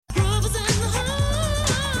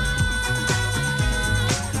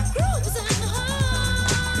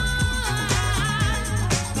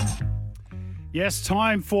Yes,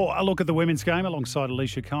 time for a look at the women's game alongside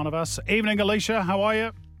Elissia Carnavas. Evening, Elissia. How are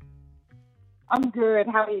you? I'm good.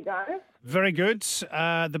 How are you guys? Very good.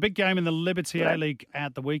 The big game in the Liberty A-League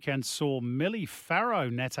at the weekend saw Millie Farrow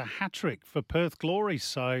net a hat-trick for Perth Glory.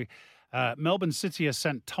 So Melbourne City are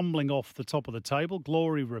sent tumbling off the top of the table.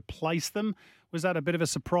 Glory replaced them. Was that a bit of a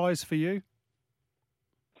surprise for you?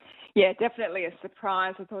 Yeah, definitely a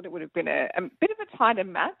surprise. I thought it would have been a bit of a tighter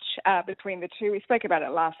match between the two. We spoke about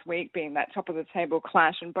it last week, being that top-of-the-table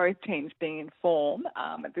clash and both teams being in form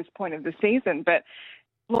at this point of the season. But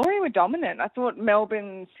Glory were dominant. I thought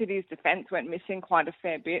Melbourne City's defence went missing quite a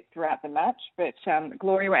fair bit throughout the match, but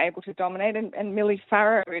Glory were able to dominate. And Millie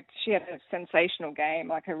Farrow, she had a sensational game.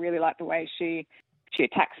 Like, I really liked the way she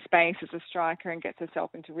attacks space as a striker and gets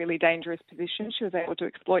herself into really dangerous positions. She was able to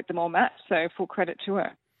exploit them all match, so full credit to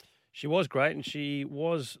her. She was great, and she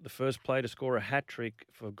was the first player to score a hat-trick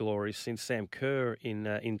for Glory since Sam Kerr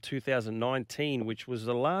in 2019, which was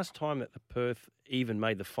the last time that the Perth even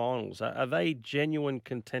made the finals. Are they genuine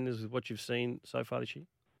contenders with what you've seen so far this year?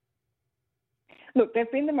 Look, they've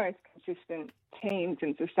been the most consistent team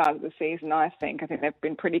since the start of the season, I think. I think they've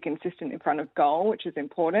been pretty consistent in front of goal, which is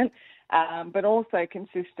important, but also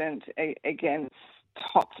consistent against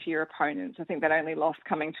top-tier opponents. I think that only lost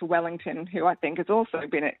coming to Wellington, who I think has also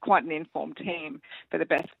been quite an informed team for the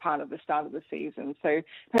best part of the start of the season. So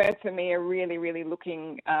Perth, for me, are really, really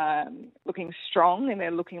looking strong, and they're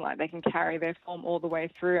looking like they can carry their form all the way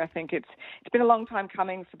through. I think it's been a long time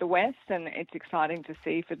coming for the West, and it's exciting to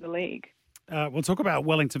see for the league. We'll talk about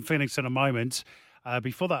Wellington Phoenix in a moment.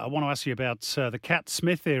 Before that, I want to ask you about the Cat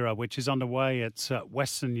Smith era, which is underway at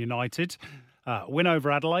Western United. Win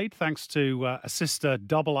over Adelaide, thanks to a sister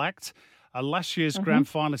double act. Last year's grand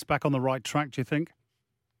finalist back on the right track, do you think?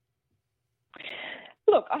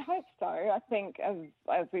 Look, I hope so. I think,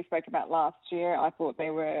 as we spoke about last year, I thought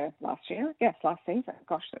they were last season.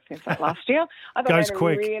 Gosh, that seems like last year. I thought Goes they had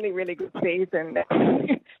quick. a really, really good season.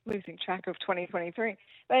 Losing track of 2023.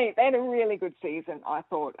 They had a really good season, I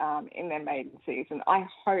thought, in their maiden season. I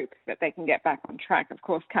hope that they can get back on track. Of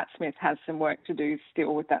course, Cat Smith has some work to do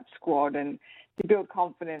still with that squad and to build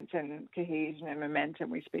confidence and cohesion and momentum.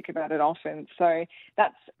 We speak about it often. So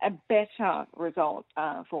that's a better result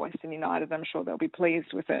for Western United. I'm sure they'll be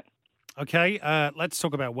pleased with it. Okay, let's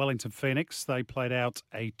talk about Wellington Phoenix. They played out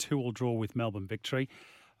a 2-2 draw with Melbourne Victory.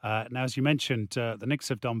 Now, as you mentioned, the Knicks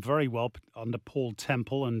have done very well under Paul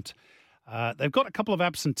Temple, and they've got a couple of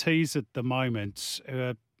absentees at the moment who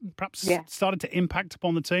are perhaps started to impact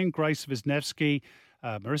upon the team. Grace Wisniewski,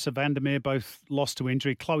 Marissa Vandermeer, both lost to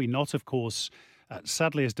injury. Chloe Knott, of course,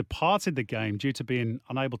 sadly has departed the game due to being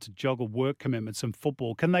unable to juggle work commitments and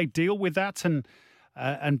football. Can they deal with that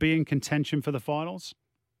and be in contention for the finals?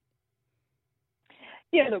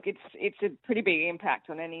 Yeah, look, it's a pretty big impact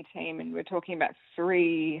on any team, and we're talking about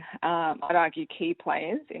three, I'd argue, key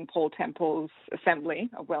players in Paul Temple's assembly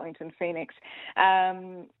of Wellington Phoenix.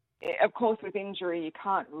 Of course, with injury, you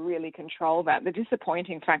can't really control that. The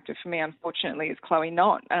disappointing factor for me, unfortunately, is Chloe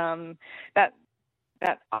Knott.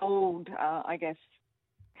 That old, I guess,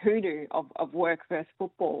 hoodoo of work versus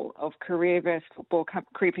football, of career versus football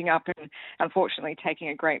creeping up and unfortunately taking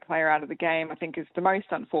a great player out of the game, I think is the most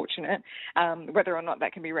unfortunate. Whether or not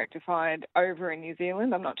that can be rectified over in New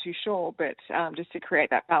Zealand, I'm not too sure, but just to create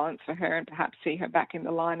that balance for her and perhaps see her back in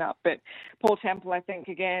the lineup. But Paul Temple, I think,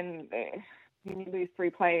 again, when you lose three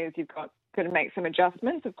players, you've got to make some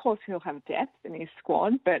adjustments. Of course, he'll have depth in his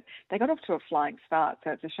squad, but they got off to a flying start,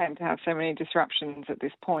 so it's a shame to have so many disruptions at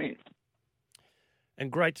this point. And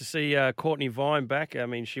great to see Courtney Vine back. I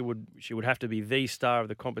mean, she would have to be the star of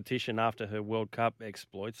the competition after her World Cup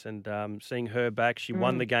exploits. And seeing her back, she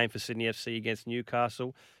won the game for Sydney FC against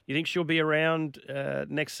Newcastle. You think she'll be around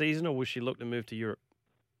next season, or will she look to move to Europe?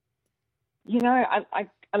 You know,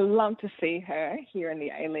 I love to see her here in the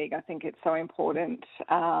A-League. I think it's so important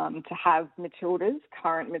to have Matildas,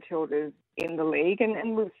 current Matildas, in the league.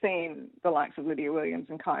 And we've seen the likes of Lydia Williams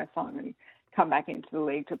and Kaya Simon come back into the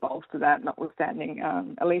league to bolster that, notwithstanding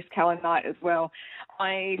Elise Callan-Knight as well.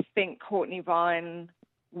 I think Courtney Vine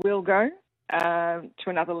will go to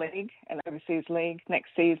another league, an overseas league, next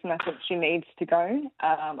season. I think she needs to go.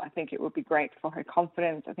 I think it would be great for her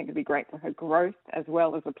confidence. I think it would be great for her growth as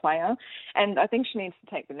well as a player. And I think she needs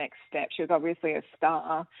to take the next step. She was obviously a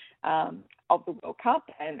star of the World Cup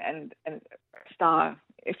and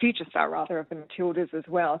a future star rather of the Matildas as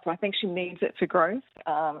well. So I think she needs it for growth.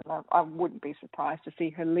 I wouldn't be surprised to see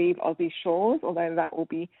her leave Aussie shores, although that will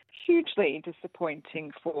be hugely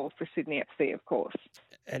disappointing for Sydney FC, of course.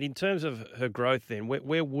 And in terms of her growth then,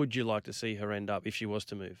 where would you like to see her end up if she was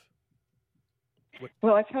to move?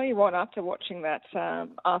 Well, I tell you what, after watching that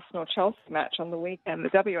Arsenal-Chelsea match on the weekend, the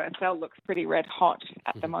WSL looks pretty red hot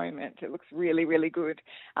at the moment. It looks really, really good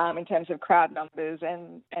in terms of crowd numbers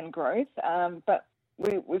and growth. But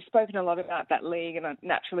we've spoken a lot about that league, and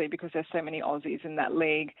naturally, because there's so many Aussies in that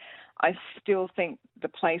league, I still think the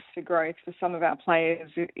place for growth for some of our players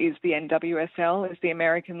is the NWSL, is the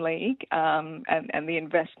American League, and the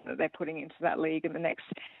investment that they're putting into that league in the next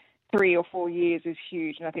 3 or 4 years is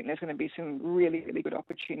huge, and I think there's going to be some really, really good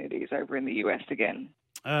opportunities over in the US again.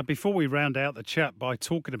 Before we round out the chat by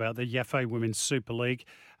talking about the FA Women's Super League,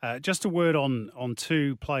 just a word on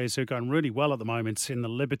two players who are going really well at the moment in the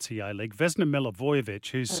Liberty A-League. Vesna Milivojevic,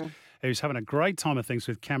 who's having a great time of things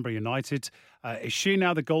with Canberra United. Is she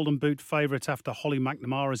now the Golden Boot favourite after Holly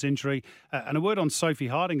McNamara's injury? And a word on Sophie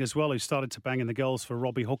Harding as well, who started to bang in the goals for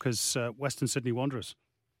Robbie Hooker's Western Sydney Wanderers.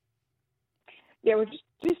 Yeah, we're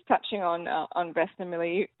just touching on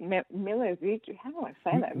Vesna Milivojevic. How do I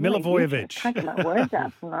say that? Milivojevic. I can't get my words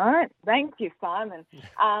out tonight. Thank you, Simon.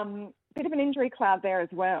 Bit of an injury cloud there as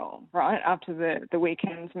well, right, after the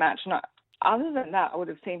weekend's match. And other than that, I would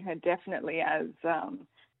have seen her definitely as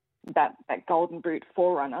that Golden Boot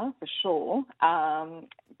forerunner for sure.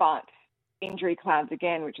 But injury clouds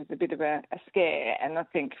again, which is a bit of a scare. And I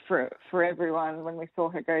think for everyone, when we saw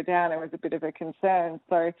her go down, it was a bit of a concern.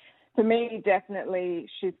 So for me, definitely,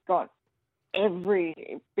 she's got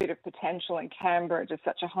every bit of potential in Canberra, just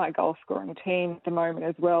such a high goal-scoring team at the moment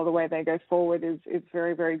as well. The way they go forward is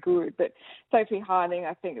very, very good. But Sophie Harding,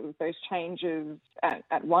 I think with those changes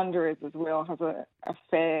at Wanderers as well, has a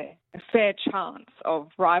fair chance of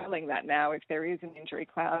rivaling that now if there is an injury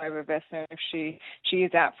cloud over Vesna. If she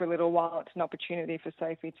is out for a little while, it's an opportunity for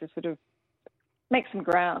Sophie to sort of make some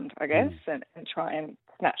ground, I guess, and try and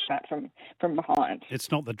snatch that from behind.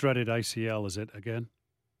 It's not the dreaded ACL, is it, again?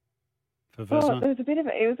 For Vesna? Well,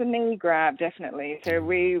 it was a knee grab, definitely. So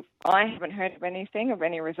I haven't heard of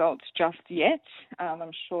any results just yet.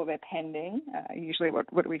 I'm sure they're pending. Usually, what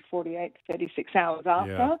are we, 48, 36 hours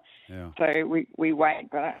after? Yeah. So we wait,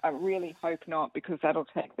 but I really hope not, because that'll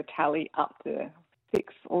take the tally up to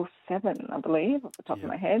 6 or 7, I believe, off the top of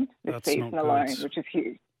my head, this season alone, which is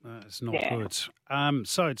huge. It's not good.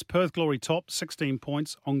 So it's Perth Glory top, 16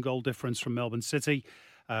 points on goal difference from Melbourne City.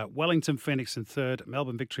 Wellington Phoenix in third,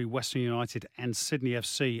 Melbourne Victory, Western United and Sydney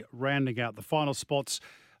FC rounding out the final spots.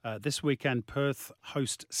 This weekend, Perth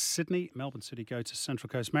host Sydney. Melbourne City go to Central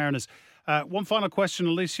Coast Mariners. One final question,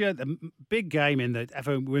 Elissia. The big game in the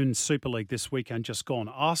FA Women's Super League this weekend just gone.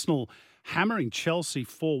 Arsenal hammering Chelsea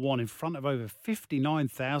 4-1 in front of over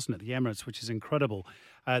 59,000 at the Emirates, which is incredible.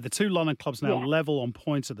 The two London clubs now level on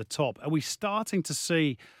points at the top. Are we starting to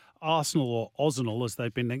see Arsenal, or Arsenal as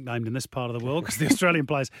they've been nicknamed in this part of the world because the Australian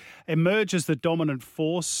players, emerge as the dominant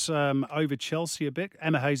force over Chelsea a bit?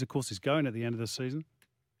 Emma Hayes, of course, is going at the end of the season.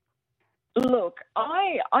 Look,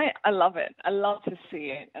 I love it. I love to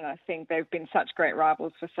see it, and I think they've been such great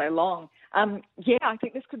rivals for so long. I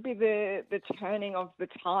think this could be the turning of the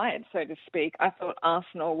tide, so to speak. I thought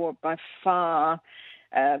Arsenal were by far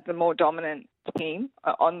the more dominant team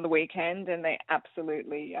on the weekend, and they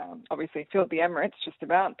absolutely, obviously filled the Emirates just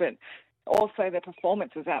about, but also their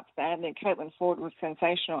performance was outstanding. Caitlin Ford was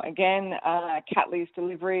sensational. Again, Catley's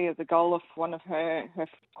delivery is a goal of one of her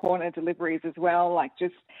corner deliveries as well. Like,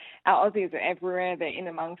 just our Aussies are everywhere. They're in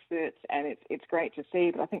amongst it, and it's great to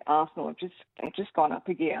see. But I think Arsenal have just gone up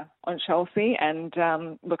a gear on Chelsea. And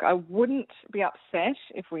look, I wouldn't be upset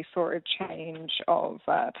if we saw a change of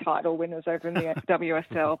title winners over in the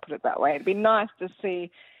WSL, put it that way. It'd be nice to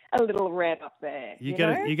see a little red up there.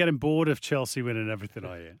 You're getting bored of Chelsea winning everything,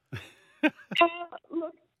 are you?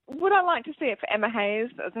 Look, would I like to see it for Emma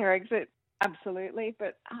Hayes as her exit? Absolutely,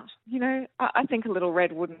 but I think a little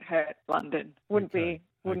red wouldn't hurt London. Wouldn't be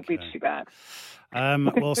too bad.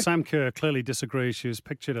 Well, Sam Kerr clearly disagrees. She was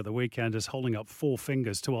pictured at the weekend as holding up 4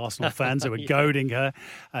 fingers to Arsenal fans who were goading her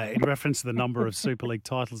in reference to the number of Super League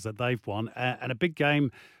titles that they've won, and a big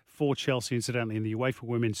game for Chelsea, incidentally, in the UEFA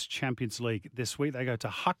Women's Champions League this week. They go to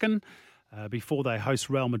Hacken before they host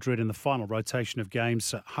Real Madrid in the final rotation of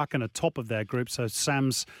games. Hacken are top of their group, so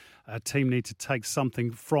Sam's team need to take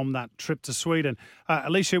something from that trip to Sweden.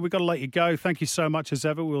 Elissia, we've got to let you go. Thank you so much as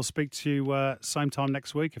ever. We'll speak to you same time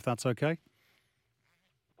next week, if that's okay.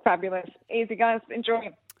 Fabulous. Easy, guys. Enjoy.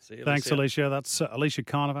 See you, Thanks, Elissia. That's Elissia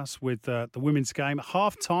Carnavas with the women's game.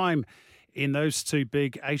 Half-time in those two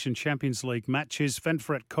big Asian Champions League matches.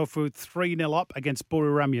 Ventforet Kofu 3-0 up against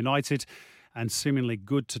Buriram United, and seemingly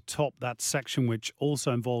good to top that section, which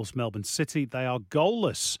also involves Melbourne City. They are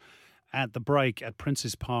goalless at the break at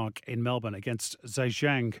Princes Park in Melbourne against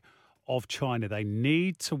Zhejiang of China. They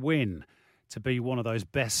need to win to be one of those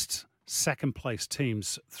best second-place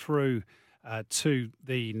teams through to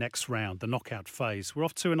the next round, the knockout phase. We're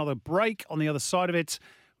off to another break. On the other side of it,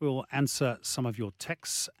 we'll answer some of your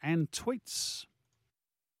texts and tweets.